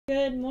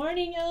Good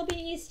morning,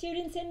 LBE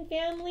students and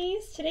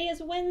families. Today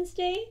is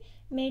Wednesday,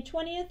 May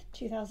 20th,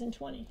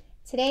 2020.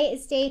 Today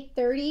is day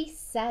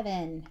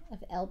 37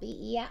 of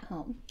LBE at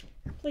Home.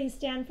 Please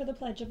stand for the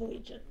Pledge of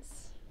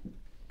Allegiance.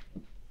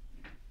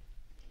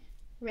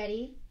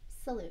 Ready?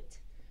 Salute.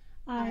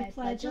 I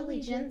pledge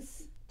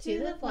allegiance to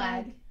the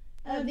flag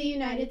of the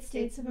United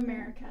States of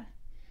America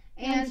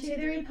and to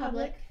the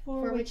republic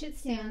for which it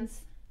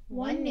stands,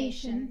 one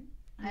nation,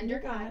 under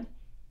God,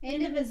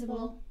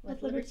 indivisible,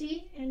 with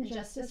liberty and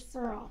justice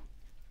for all.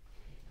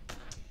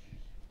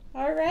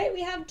 All right,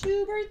 we have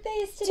two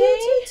birthdays today.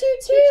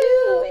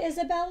 Two.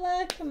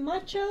 Isabella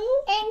Camacho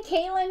and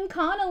Kaylin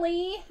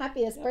Connolly.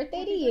 Happiest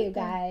birthday to you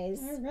guys.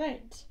 All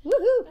right.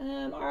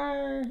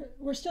 Woohoo.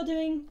 We're still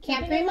doing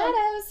Camp Green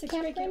Meadows.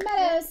 Camp Green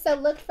Meadows. So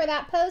look for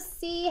that post.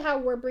 See how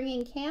we're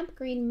bringing Camp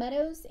Green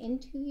Meadows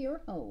into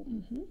your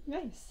home.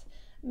 Nice.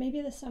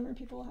 Maybe this summer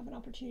people will have an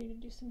opportunity to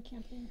do some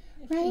camping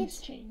if things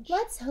change.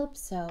 Let's hope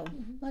so.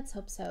 Let's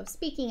hope so.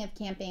 Speaking of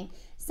camping,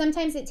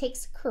 sometimes it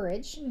takes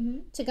courage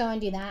to go and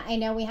do that. I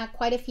know we had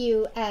quite a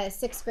few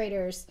sixth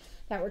graders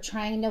that were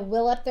trying to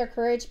will up their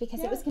courage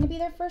because it was going to be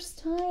their first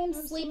time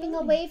sleeping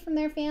away from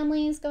their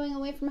families, going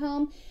away from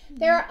home.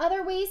 There are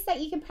other ways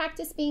that you can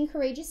practice being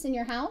courageous in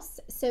your house.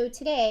 So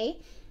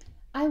today,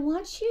 I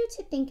want you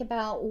to think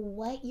about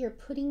what you're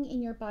putting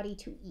in your body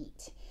to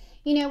eat.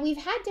 You know, we've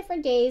had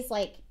different days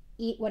like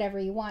eat whatever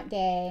you want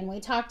day, and we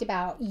talked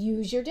about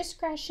use your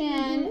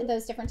discretion,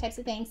 those different types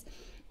of things.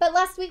 But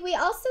last week we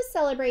also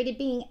celebrated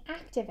being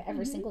active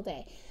every single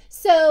day.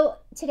 So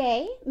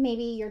today,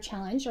 maybe your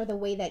challenge or the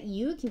way that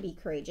you can be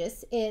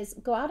courageous is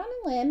go out on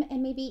a limb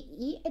and maybe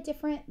eat a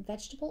different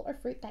vegetable or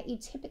fruit that you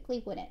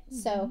typically wouldn't.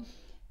 So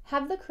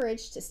have the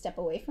courage to step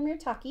away from your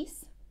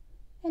Takis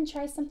and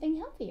try something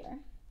healthier.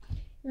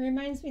 It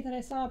reminds me that I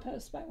saw a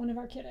post by one of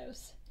our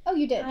kiddos. Oh,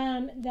 you did?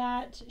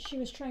 That she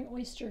was trying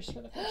oysters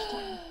for the first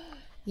time.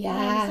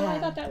 Yeah. So I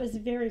thought that was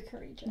very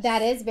courageous.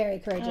 That is very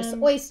courageous.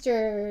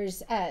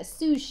 Oysters,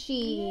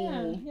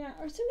 sushi. Yeah.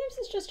 Or sometimes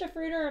it's just a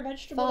fruit or a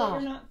vegetable that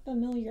you're not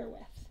familiar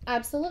with.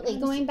 Absolutely.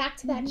 Going back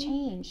to that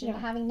change and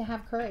having to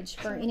have courage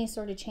for any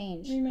sort of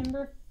change.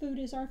 Remember, food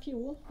is our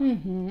fuel.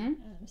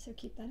 So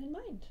keep that in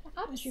mind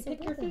as you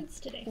pick your foods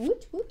today.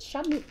 Woot, woot,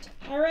 shamoot.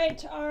 All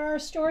right. Our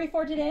story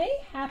for today,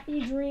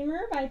 Happy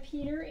Dreamer by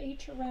Peter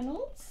H.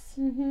 Reynolds.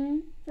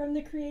 From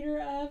the creator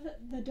of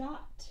The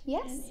Dot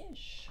and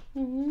Ish.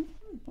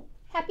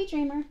 Happy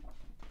Dreamer.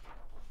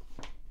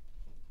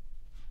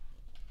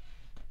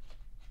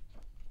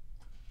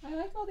 I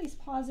like all these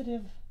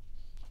positive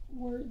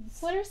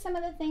words. What are some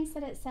of the things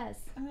that it says?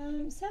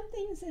 Some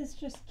things is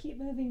just keep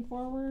moving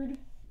forward.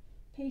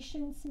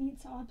 Patience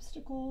meets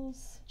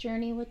obstacles.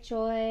 Journey with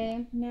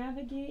joy.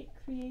 Navigate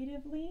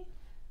creatively.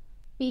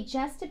 Be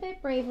just a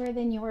bit braver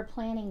than you were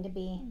planning to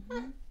be.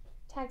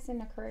 Tags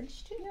into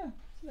courage too. Yeah,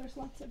 so there's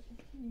lots of...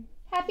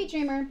 Happy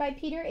Dreamer by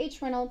Peter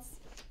H. Reynolds.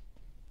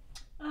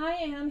 I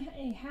am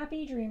a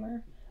happy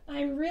dreamer.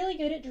 I'm really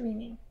good at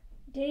dreaming.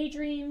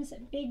 Daydreams,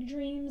 big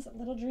dreams,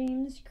 little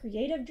dreams,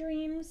 creative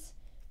dreams.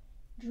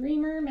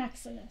 Dreamer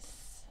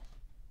Maximus.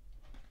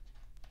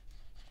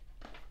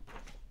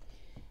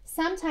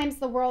 Sometimes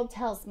the world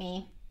tells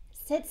me,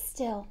 sit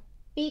still,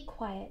 be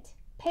quiet,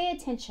 pay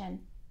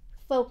attention,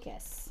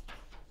 focus.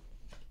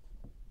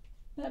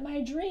 But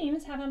my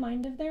dreams have a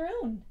mind of their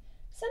own.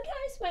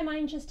 Sometimes my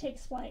mind just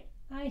takes flight.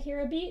 I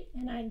hear a beat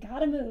and I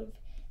gotta move.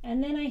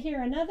 And then I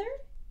hear another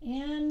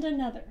and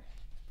another.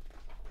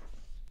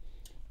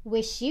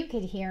 Wish you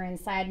could hear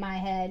inside my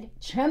head,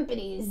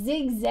 trumpety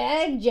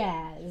zigzag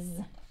jazz.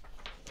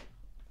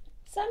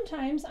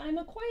 Sometimes I'm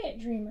a quiet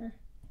dreamer.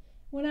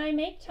 When I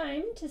make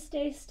time to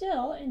stay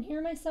still and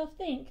hear myself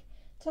think,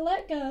 to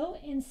let go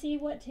and see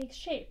what takes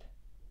shape.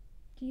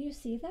 Do you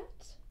see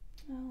that?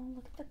 Oh,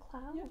 look at the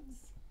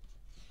clouds.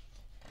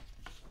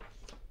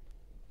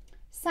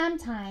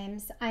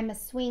 Sometimes I'm a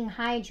swing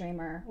high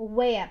dreamer,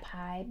 way up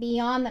high,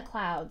 beyond the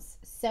clouds,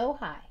 so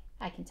high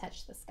I can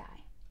touch the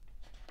sky.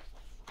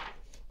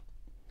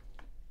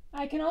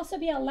 I can also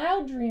be a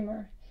loud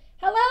dreamer.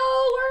 Hello,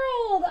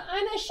 world!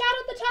 I'm a shout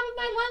at the top of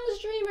my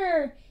lungs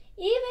dreamer,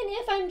 even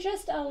if I'm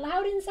just a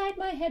loud inside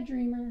my head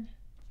dreamer.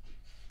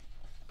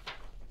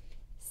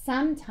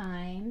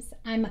 Sometimes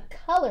I'm a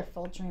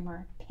colorful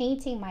dreamer,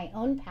 painting my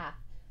own path,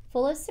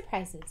 full of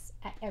surprises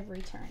at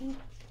every turn.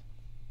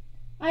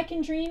 I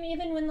can dream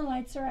even when the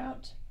lights are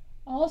out.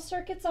 All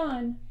circuits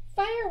on.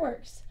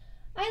 Fireworks.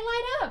 I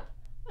light up.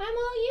 I'm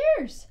all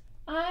ears.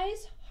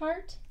 Eyes,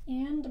 heart,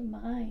 and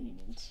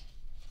mind.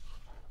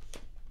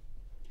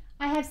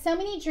 I have so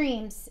many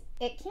dreams,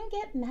 it can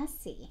get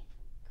messy.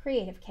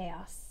 Creative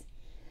chaos.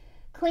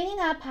 Cleaning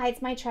up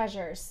hides my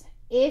treasures.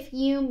 If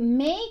you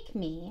make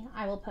me,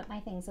 I will put my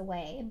things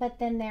away, but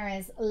then there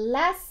is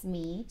less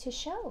me to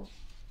show.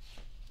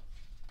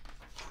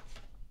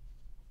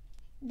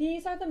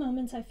 These are the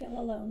moments I feel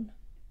alone,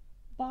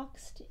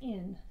 boxed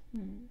in.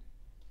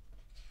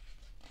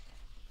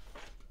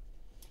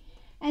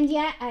 And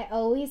yet I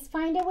always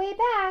find a way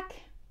back,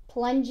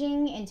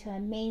 plunging into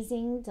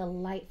amazing,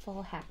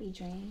 delightful, happy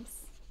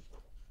dreams.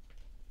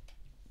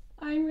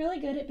 I'm really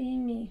good at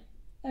being me.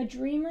 A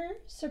dreamer,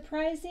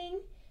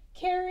 surprising,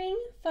 caring,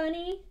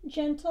 funny,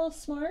 gentle,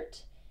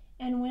 smart,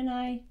 and when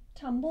I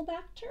tumble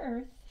back to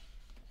earth,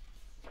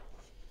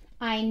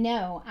 I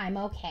know I'm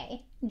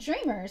okay.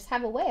 Dreamers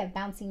have a way of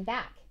bouncing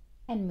back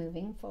and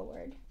moving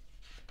forward.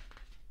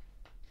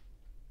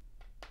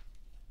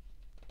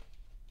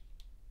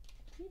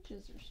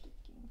 pages are sticking.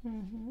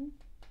 Mm-hmm.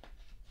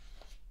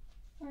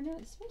 Or no,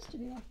 it's supposed to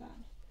be like that.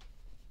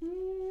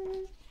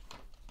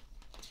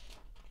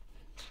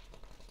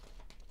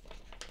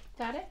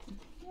 Got it?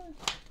 Yeah.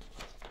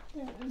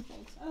 There it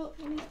unfolds. Oh,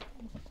 let me.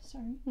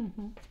 Sorry.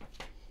 Mm-hmm.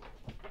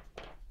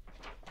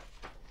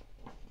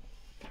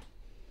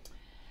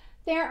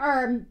 There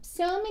are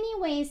so many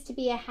ways to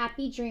be a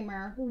happy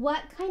dreamer.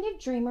 What kind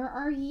of dreamer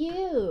are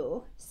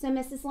you? So,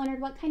 Mrs.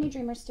 Leonard, what kind of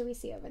dreamers do we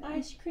see over there?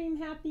 Ice cream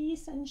happy,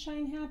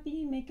 sunshine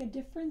happy, make a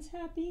difference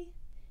happy,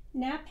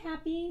 nap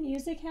happy,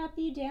 music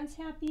happy, dance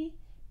happy,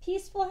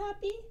 peaceful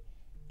happy,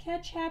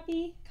 catch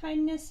happy,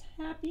 kindness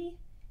happy,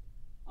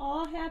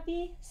 awe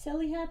happy,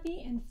 silly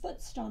happy, and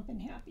foot stomping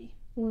happy.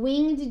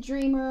 Winged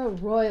dreamer,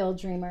 royal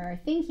dreamer,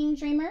 thinking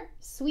dreamer,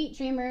 sweet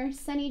dreamer,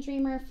 sunny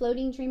dreamer,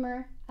 floating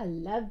dreamer, a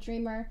love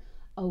dreamer,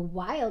 a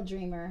wild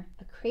dreamer,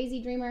 a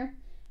crazy dreamer,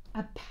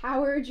 a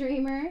power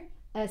dreamer,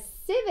 a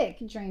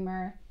civic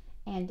dreamer,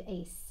 and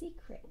a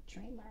secret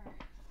dreamer.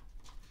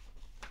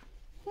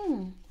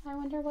 I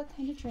wonder what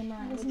kind of dreamer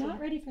I was not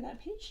ready for that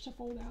page to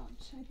fold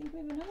out. I think we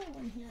have another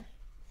one here.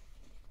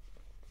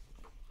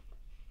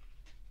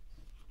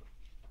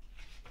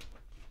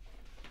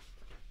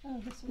 Oh,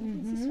 this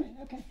one. It's this way.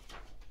 Okay.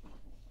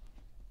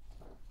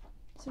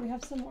 So we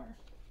have some more.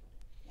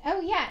 Oh,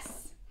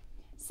 yes.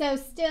 So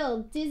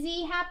still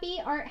dizzy happy,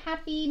 art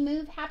happy,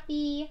 move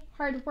happy,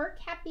 hard work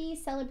happy,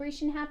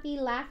 celebration happy,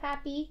 laugh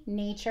happy,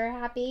 nature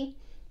happy,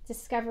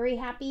 discovery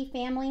happy,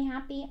 family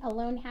happy,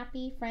 alone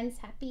happy, friends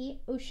happy,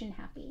 ocean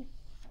happy.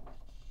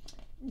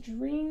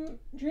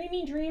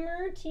 Dreamy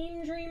dreamer,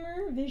 team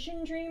dreamer,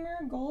 vision dreamer,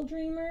 goal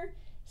dreamer,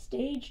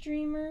 stage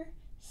dreamer,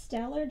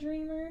 stellar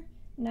dreamer,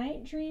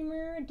 night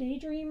dreamer,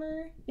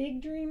 daydreamer,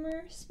 big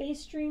dreamer,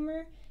 space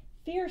dreamer,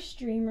 fierce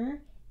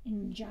dreamer,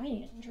 and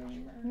giant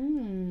dreamer.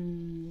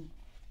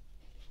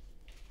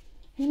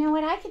 You know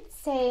what? I could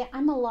say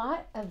I'm a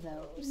lot of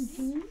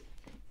those.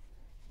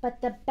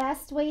 But the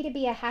best way to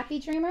be a happy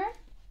dreamer,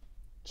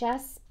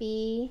 just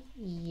be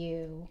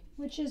you.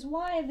 Which is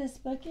why this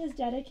book is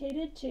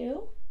dedicated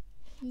to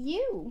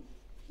you.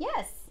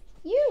 Yes,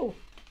 you.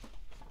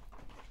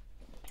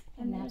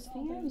 And there's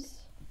all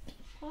those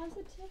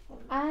positive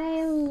words.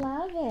 I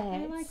love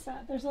it. I like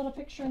that. There's a little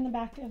picture in the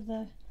back of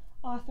the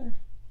author.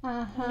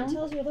 And it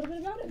tells you a little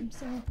bit about him.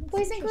 So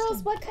boys and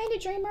girls, what kind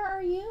of dreamer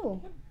are you?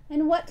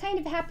 And what kind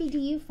of happy do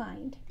you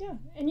find? Yeah,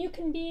 and you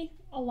can be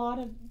a lot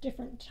of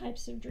different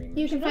types of dreamers.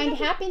 You can find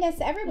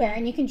happiness everywhere,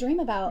 and you can dream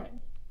about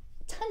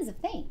tons of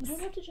things. You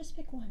don't have to just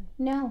pick one.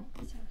 No.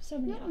 So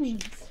many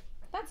options.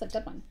 That's a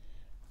good one.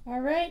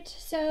 All right,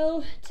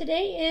 so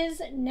today is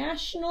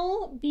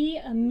National Be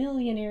a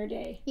Millionaire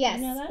Day. Yes,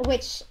 you know that?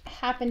 Which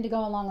happened to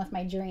go along with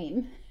my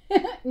dream.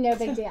 No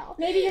big deal.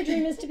 Maybe your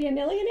dream is to be a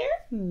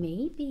millionaire?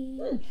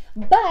 Maybe.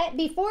 But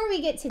before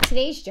we get to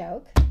today's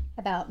joke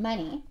about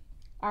money,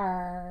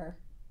 our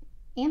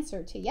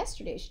answer to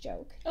yesterday's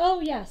joke.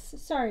 Oh, yes.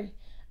 Sorry.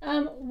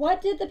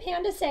 What did the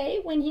panda say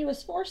when he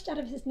was forced out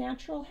of his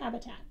natural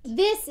habitat?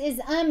 This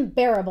is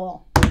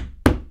unbearable.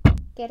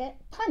 Get it?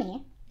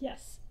 Punny.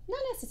 Yes.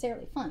 Not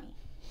necessarily funny.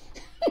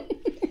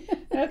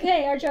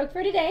 Okay, our joke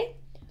for today.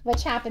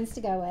 Which happens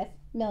to go with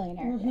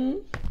millionaire.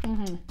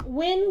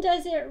 When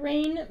does it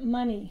rain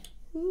money?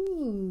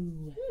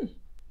 Ooh.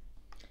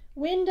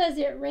 When does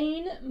it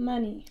rain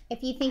money?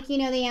 If you think you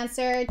know the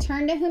answer,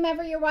 turn to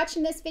whomever you're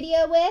watching this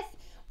video with,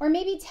 or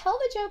maybe tell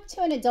the joke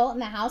to an adult in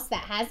the house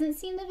that hasn't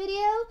seen the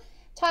video,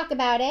 talk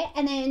about it,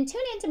 and then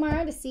tune in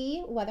tomorrow to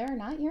see whether or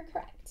not you're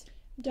correct.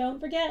 Don't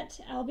forget,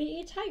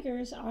 LBE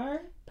Tigers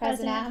are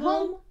present at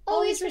home,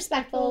 always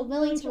respectful,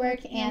 willing to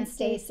work, and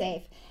stay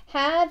safe.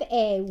 Have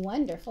a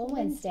wonderful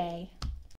Wednesday.